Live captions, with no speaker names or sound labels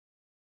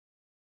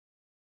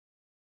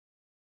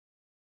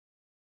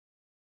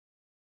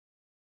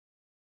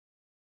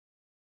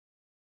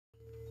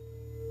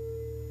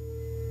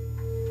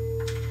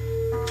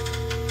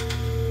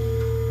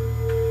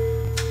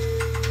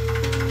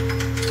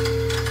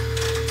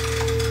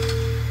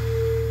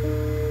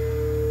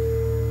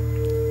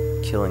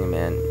Killing a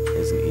man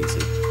isn't easy.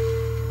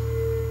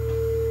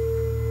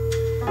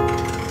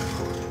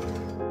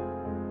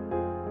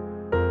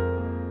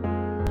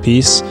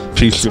 Peace.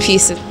 Peace.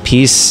 Peace.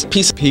 Peace.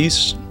 Peace.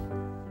 Peace.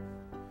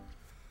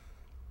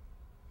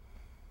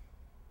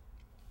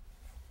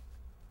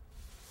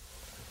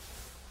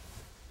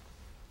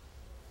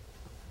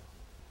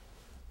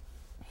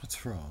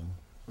 What's wrong?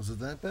 Was it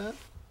that bad?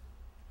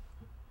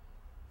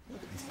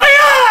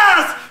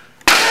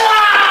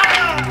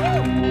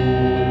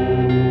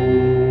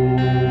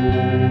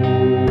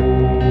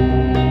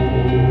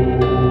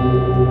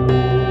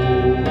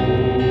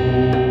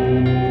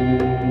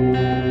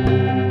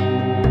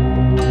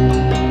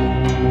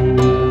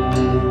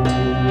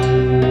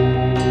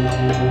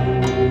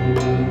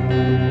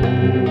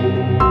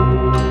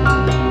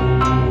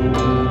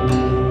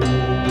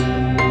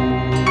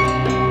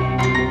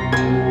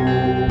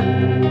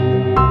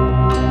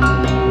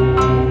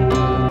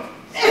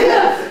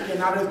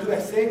 Now let's do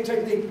that same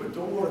technique, but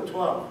don't go to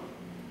 12.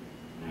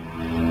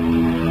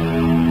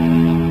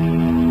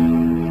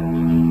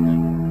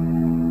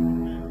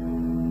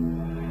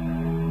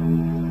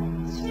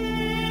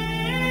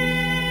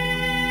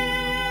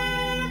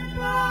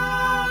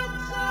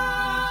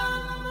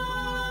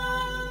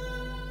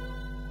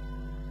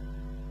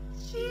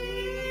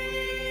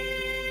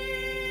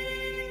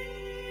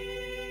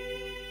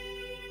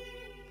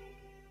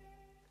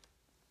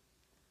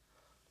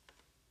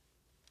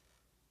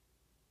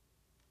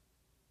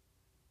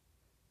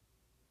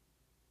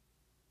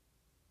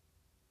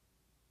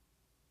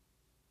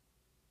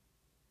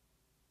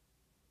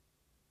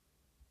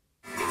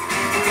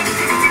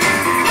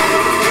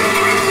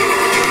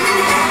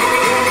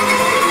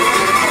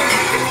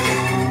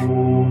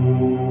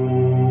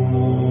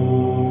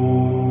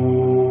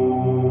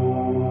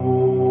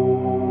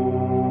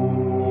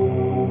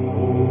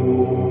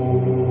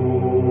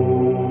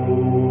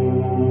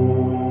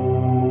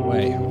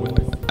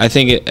 I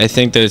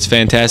think that it's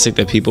fantastic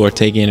that people are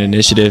taking an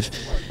initiative,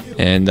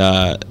 and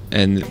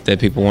that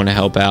people want to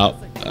help out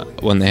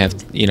when they have,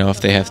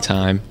 if they have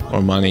time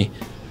or money.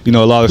 A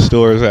lot of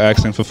stores are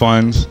asking for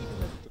funds.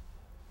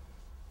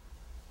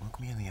 Look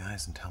me in the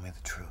eyes and tell me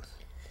the truth.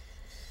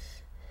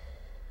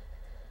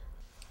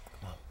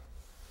 Come on.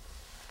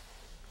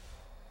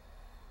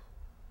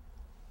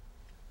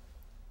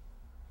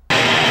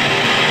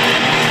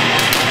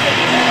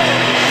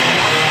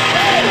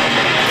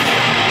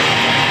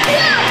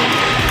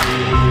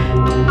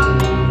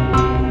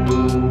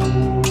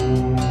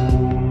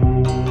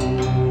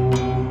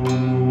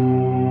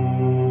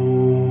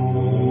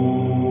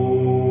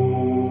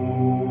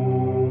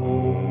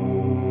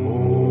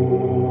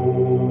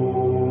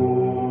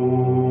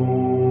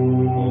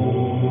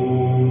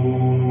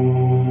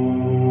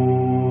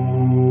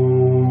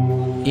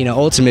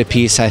 Ultimate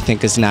peace, I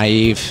think, is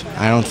naive.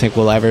 I don't think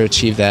we'll ever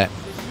achieve that.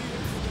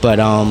 But,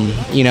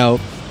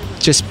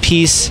 just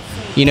peace,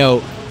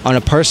 on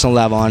a personal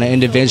level, on an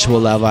individual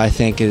level, I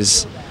think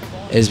is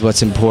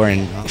what's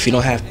important. If you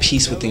don't have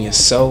peace within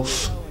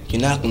yourself,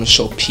 you're not going to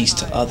show peace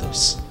to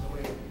others.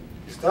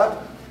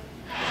 Stop.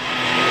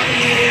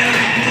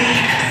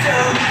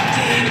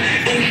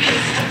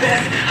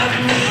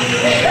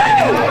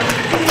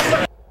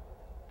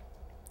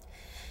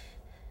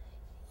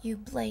 You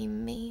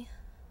blame me.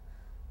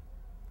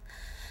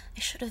 I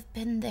should have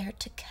been there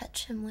to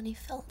catch him when he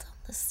fell down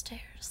the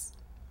stairs.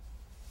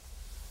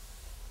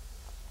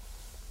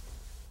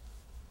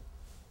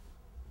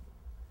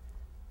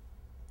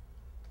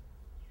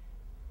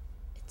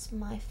 It's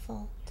my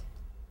fault.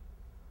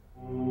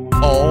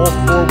 All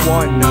for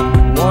one,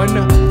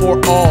 one for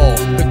all.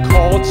 The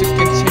call to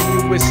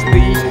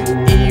continuously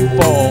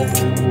evolve.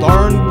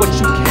 Learn what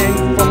you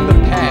can from the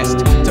past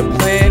to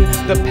plan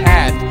the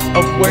path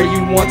of where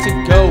you want to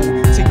go.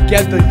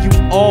 Together you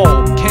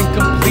all can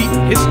complete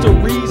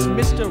history's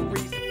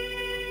mysteries.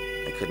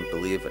 I couldn't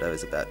believe what I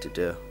was about to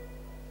do.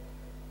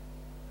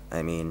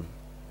 I mean,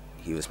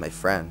 he was my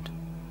friend.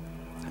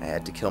 I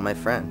had to kill my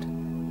friend.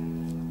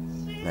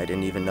 And I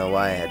didn't even know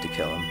why I had to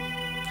kill him.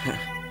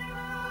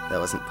 That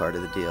wasn't part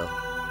of the deal.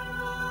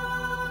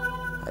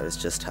 I was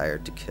just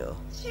hired to kill.